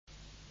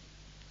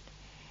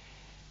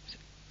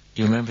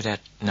You remember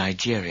that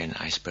Nigerian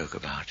I spoke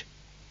about,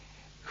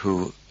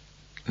 who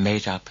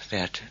made up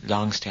that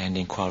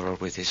long-standing quarrel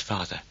with his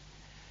father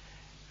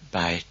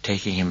by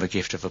taking him a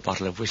gift of a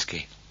bottle of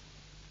whiskey.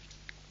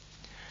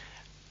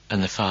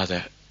 And the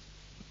father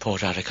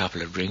poured out a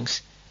couple of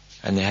drinks,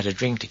 and they had a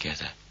drink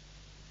together.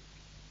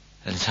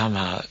 And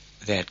somehow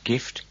that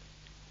gift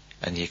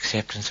and the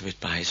acceptance of it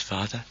by his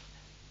father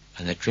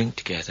and the drink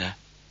together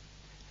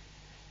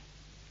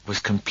was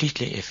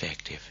completely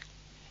effective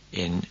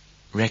in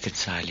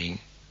reconciling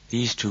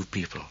these two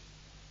people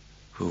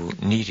who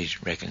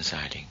needed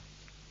reconciling.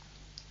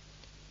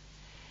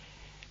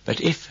 But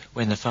if,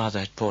 when the father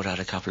had poured out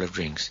a couple of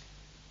drinks,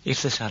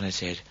 if the son had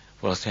said,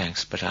 well,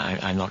 thanks, but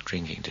I'm not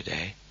drinking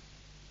today,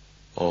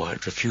 or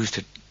had refused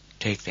to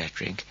take that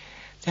drink,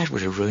 that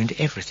would have ruined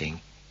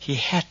everything. He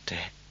had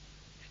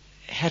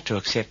to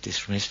accept this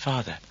from his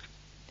father.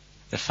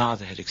 The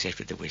father had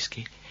accepted the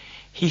whiskey.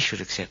 He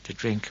should accept the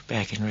drink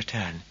back in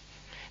return.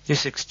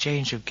 This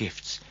exchange of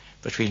gifts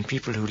between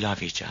people who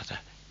love each other,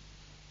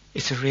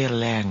 it's a real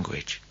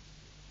language.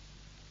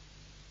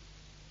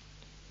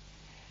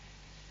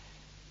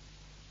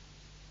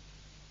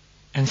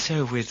 And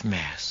so with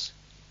Mass,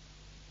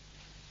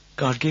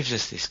 God gives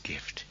us this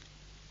gift.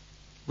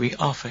 We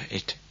offer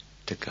it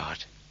to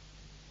God,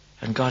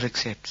 and God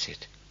accepts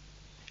it.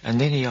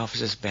 And then he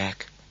offers us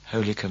back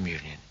Holy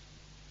Communion.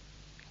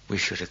 We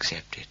should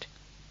accept it.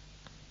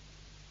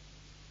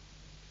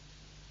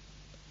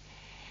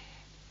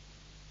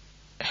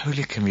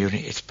 Holy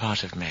Communion is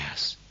part of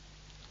Mass,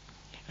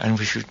 and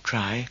we should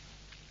try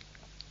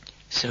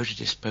so to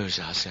dispose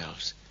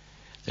ourselves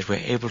that we're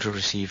able to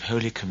receive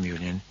Holy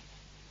Communion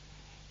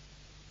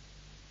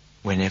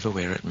whenever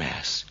we're at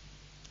Mass.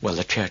 Well,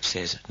 the Church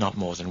says not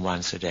more than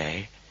once a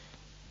day,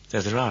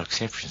 though there are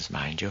exceptions,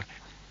 mind you.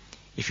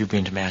 If you've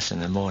been to Mass in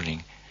the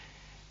morning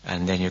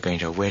and then you're going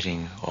to a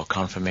wedding or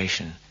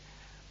confirmation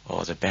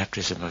or the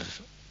baptism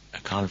of a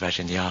convert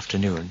in the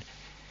afternoon,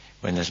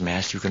 when there's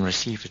Mass, you can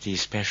receive at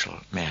these special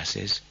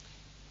Masses.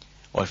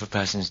 Or if a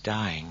person's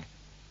dying,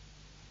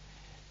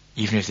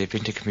 even if they've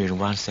been to communion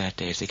once that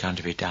day, if they come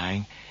to be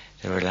dying,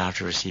 they're allowed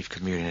to receive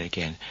communion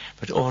again.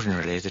 But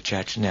ordinarily, the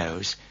Church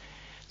knows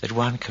that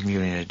one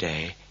communion a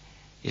day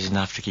is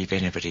enough to keep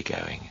anybody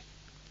going.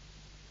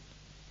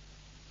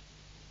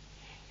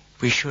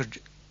 We should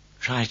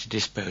try to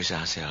dispose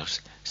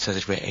ourselves so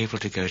that we're able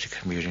to go to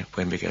communion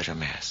when we go to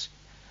Mass.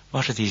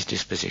 What are these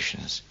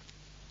dispositions?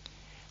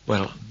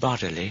 Well,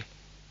 bodily,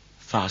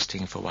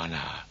 fasting for 1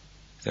 hour,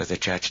 though the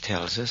Church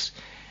tells us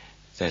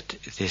that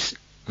this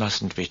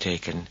mustn't be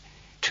taken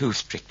too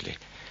strictly,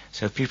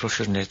 so people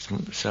shouldn't let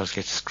themselves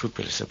get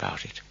scrupulous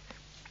about it.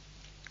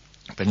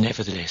 But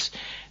nevertheless,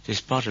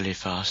 this bodily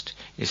fast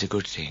is a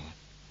good thing.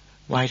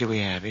 Why do we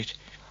have it?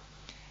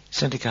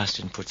 St.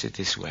 Augustine puts it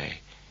this way.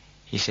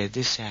 He said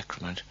this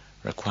sacrament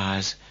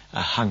requires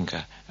a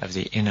hunger of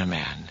the inner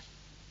man.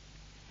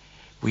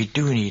 We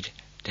do need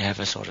to have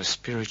a sort of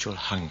spiritual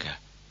hunger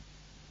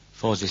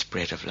for this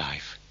bread of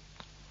life.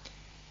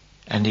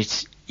 And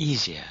it's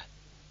easier,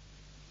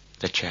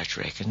 the Church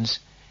reckons,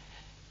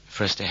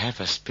 for us to have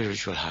a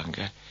spiritual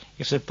hunger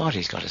if the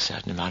body's got a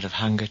certain amount of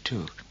hunger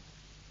too.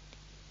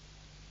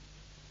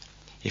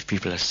 If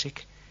people are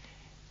sick,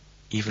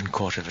 even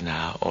 1/4 of an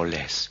hour or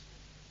less.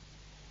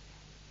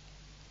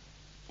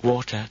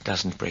 Water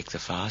doesn't break the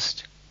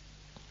fast.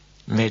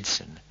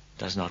 Medicine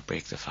does not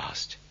break the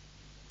fast.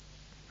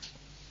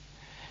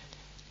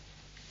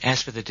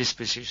 As for the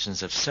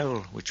dispositions of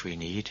soul which we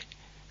need,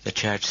 the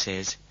Church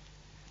says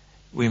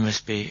we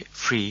must be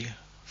free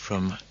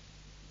from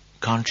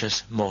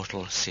conscious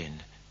mortal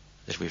sin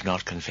that we've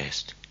not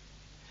confessed.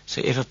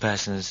 So if a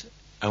person's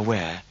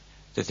aware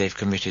that they've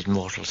committed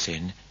mortal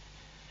sin,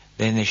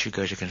 then they should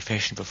go to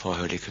confession before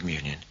Holy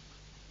Communion.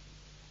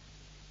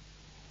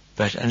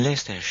 But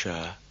unless they're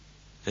sure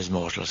there's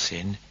mortal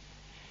sin,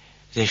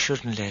 they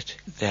shouldn't let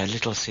their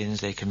little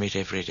sins they commit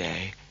every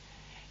day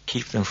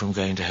keep them from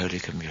going to Holy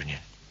Communion.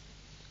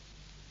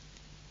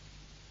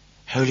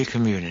 Holy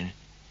Communion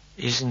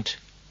isn't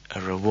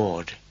a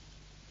reward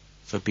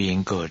for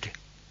being good.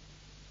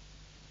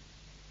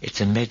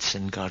 It's a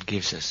medicine God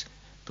gives us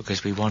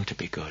because we want to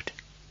be good.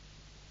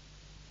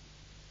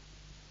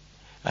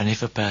 And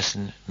if a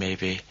person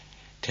maybe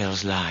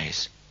tells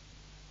lies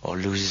or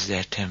loses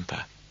their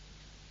temper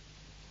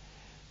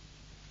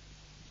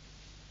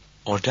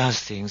or does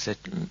things that,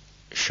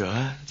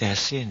 sure, they're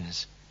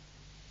sins,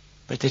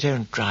 but they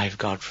don't drive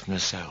God from the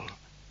soul.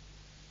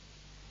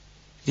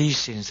 These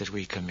sins that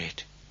we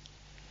commit,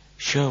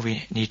 sure,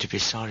 we need to be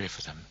sorry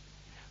for them,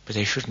 but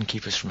they shouldn't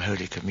keep us from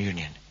Holy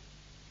Communion.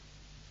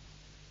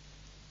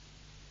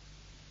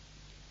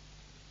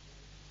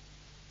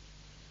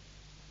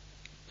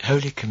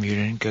 Holy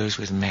Communion goes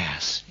with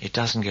Mass. It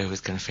doesn't go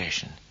with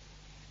confession.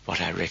 What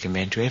I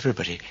recommend to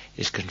everybody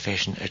is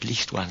confession at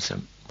least once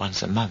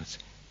a month,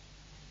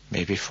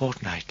 maybe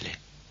fortnightly.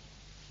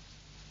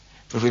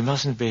 But we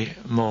mustn't be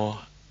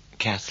more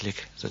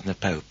Catholic than the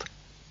Pope.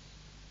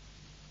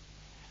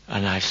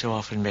 And I've so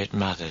often met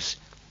mothers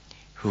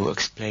who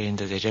explain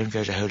that they don't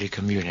go to Holy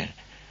Communion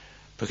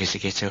because they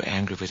get so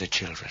angry with the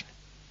children.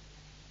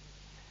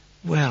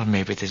 Well,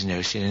 maybe there's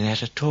no sin in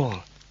that at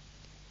all.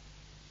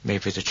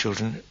 Maybe the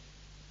children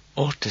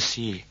ought to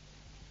see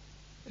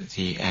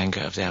the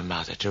anger of their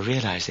mother, to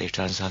realize they've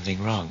done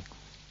something wrong.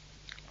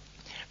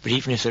 But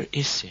even if there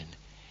is sin,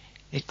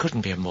 it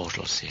couldn't be a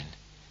mortal sin.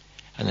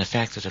 And the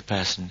fact that a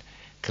person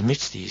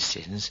commits these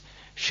sins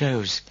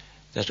shows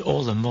that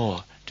all the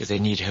more do they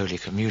need Holy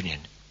Communion.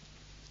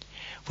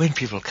 When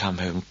people come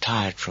home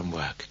tired from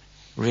work,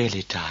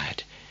 really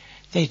tired,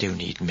 they don't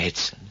need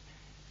medicine.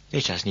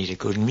 They just need a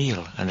good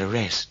meal and a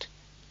rest.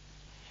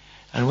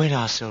 And when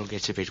our soul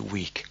gets a bit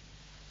weak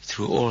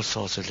through all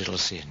sorts of little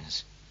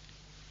sins,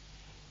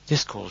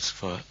 this calls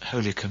for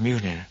Holy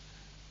Communion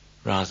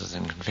rather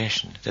than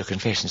confession. Though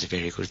confession is a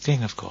very good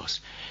thing, of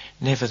course.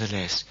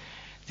 Nevertheless,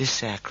 this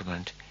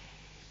sacrament,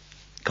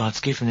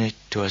 God's given it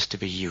to us to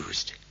be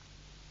used.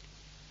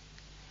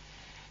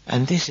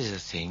 And this is a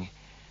thing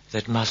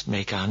that must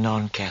make our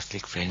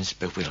non-Catholic friends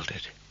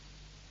bewildered.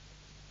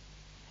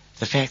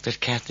 The fact that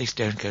Catholics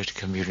don't go to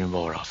communion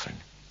more often.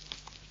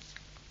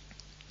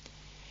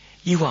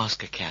 You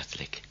ask a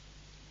Catholic,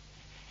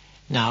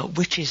 now,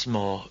 which is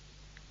more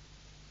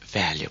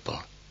valuable,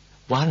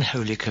 one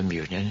Holy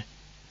Communion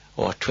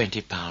or a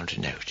 £20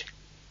 note?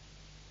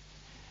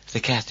 The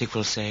Catholic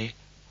will say,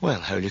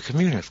 well, Holy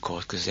Communion, of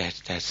course, because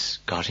that's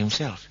God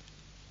himself.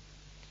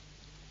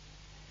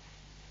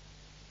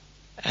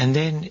 And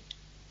then,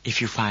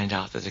 if you find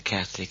out that the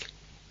Catholic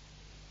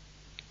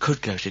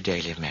could go to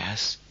daily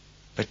Mass,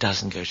 but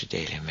doesn't go to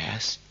daily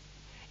Mass,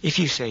 if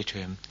you say to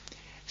him,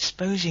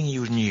 supposing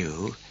you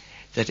knew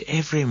that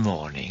every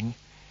morning,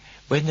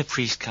 when the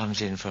priest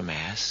comes in for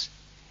Mass,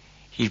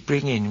 he'd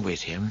bring in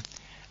with him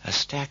a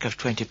stack of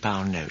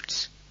 £20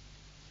 notes,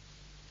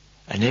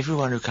 and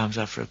everyone who comes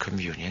up for a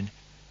communion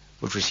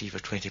would receive a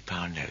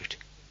 £20 note.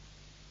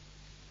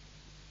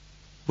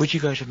 Would you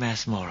go to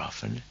Mass more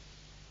often?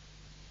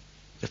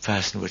 The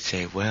person would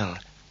say, well,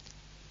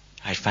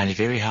 I'd find it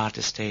very hard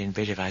to stay in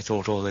bed if I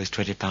thought all those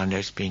 £20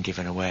 notes being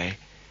given away.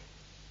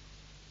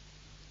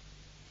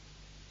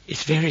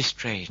 It's very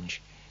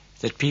strange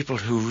that people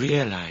who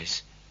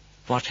realize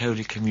what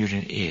Holy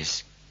Communion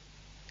is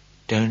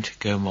don't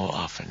go more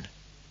often.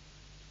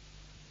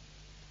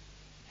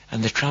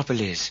 And the trouble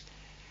is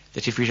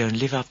that if we don't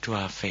live up to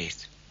our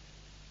faith,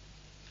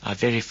 our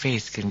very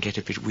faith can get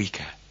a bit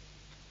weaker.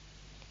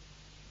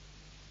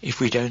 If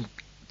we don't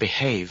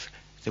behave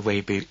the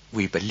way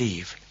we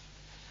believe,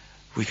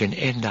 we can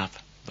end up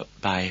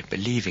by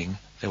believing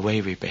the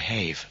way we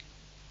behave.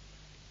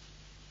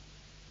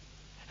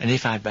 And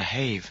if I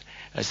behave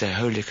as though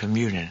Holy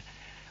Communion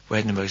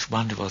were the most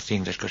wonderful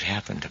thing that could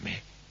happen to me,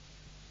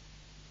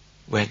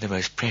 were the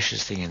most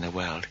precious thing in the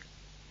world,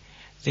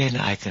 then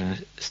I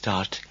can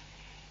start,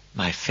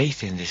 my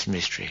faith in this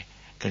mystery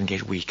can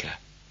get weaker.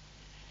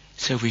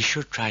 So we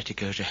should try to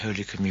go to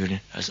Holy Communion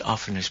as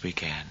often as we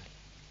can.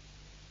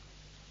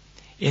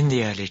 In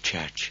the early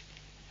church,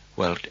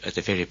 well, at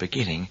the very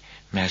beginning,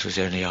 Mass was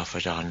only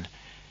offered on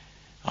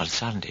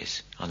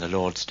Sundays, on the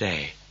Lord's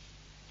Day.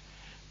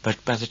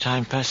 But by the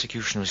time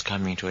persecution was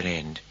coming to an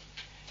end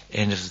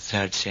of the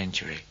 3rd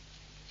century,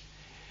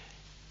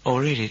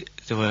 already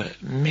there were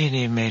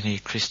many, many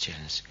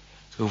Christians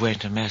who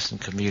went to Mass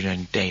and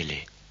Communion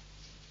daily.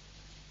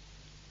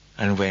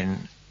 And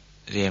when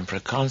the Emperor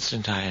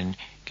Constantine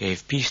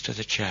gave peace to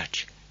the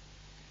Church,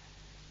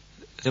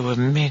 there were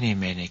many,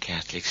 many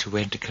Catholics who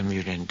went to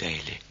Communion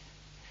daily.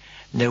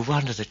 No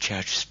wonder the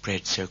Church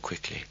spread so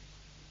quickly.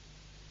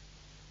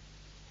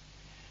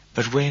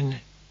 But when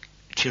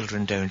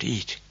children don't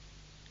eat,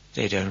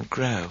 they don't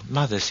grow.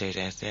 Mothers say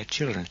to their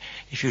children,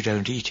 if you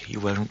don't eat, you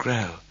won't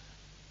grow.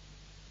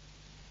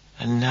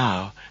 And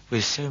now,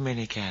 with so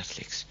many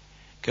Catholics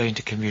going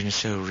to communion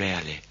so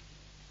rarely,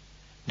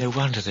 no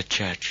wonder the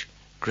Church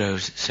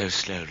grows so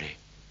slowly.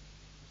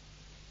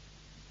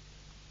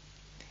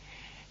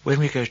 When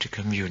we go to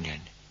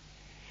communion,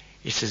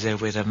 it's as though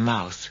we're the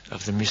mouth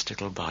of the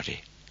mystical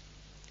body.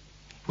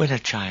 When a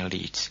child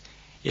eats,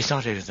 it's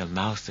not only the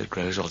mouth that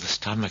grows or the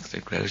stomach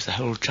that grows, the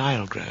whole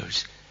child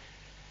grows.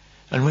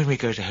 And when we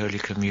go to Holy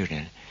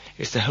Communion,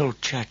 it's the whole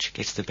Church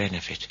gets the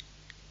benefit.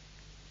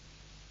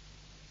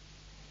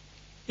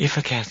 If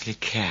a Catholic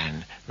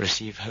can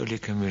receive Holy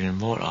Communion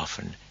more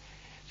often,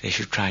 they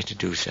should try to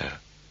do so.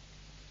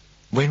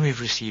 When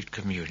we've received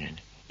communion,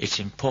 it's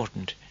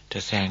important to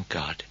thank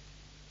God.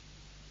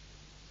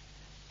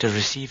 To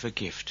receive a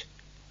gift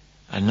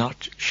and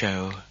not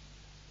show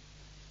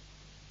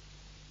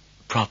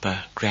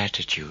proper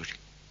gratitude,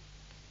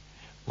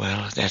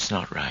 well, that's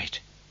not right.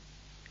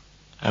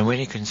 And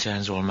when it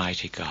concerns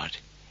Almighty God,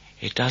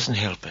 it doesn't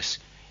help us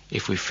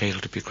if we fail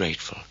to be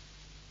grateful.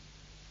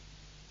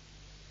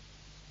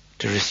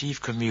 To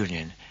receive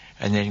communion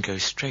and then go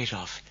straight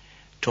off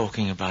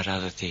talking about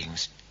other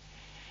things,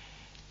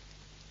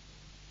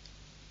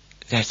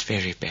 that's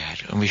very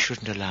bad, and we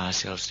shouldn't allow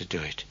ourselves to do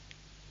it.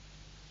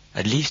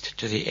 At least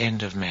to the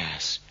end of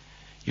Mass,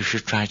 you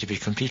should try to be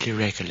completely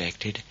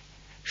recollected,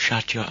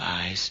 shut your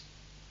eyes.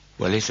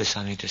 Well, if there's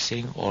something to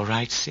sing, all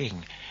right,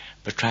 sing,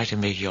 but try to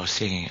make your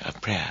singing a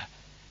prayer.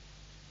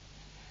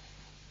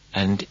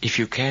 And if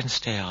you can,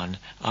 stay on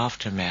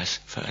after Mass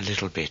for a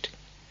little bit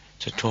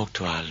to talk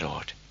to our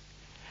Lord.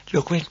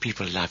 Look, when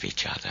people love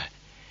each other,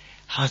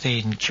 how they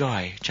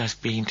enjoy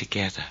just being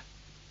together.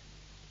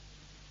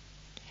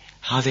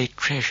 How they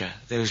treasure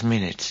those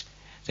minutes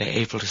they're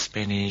able to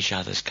spend in each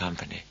other's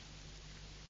company.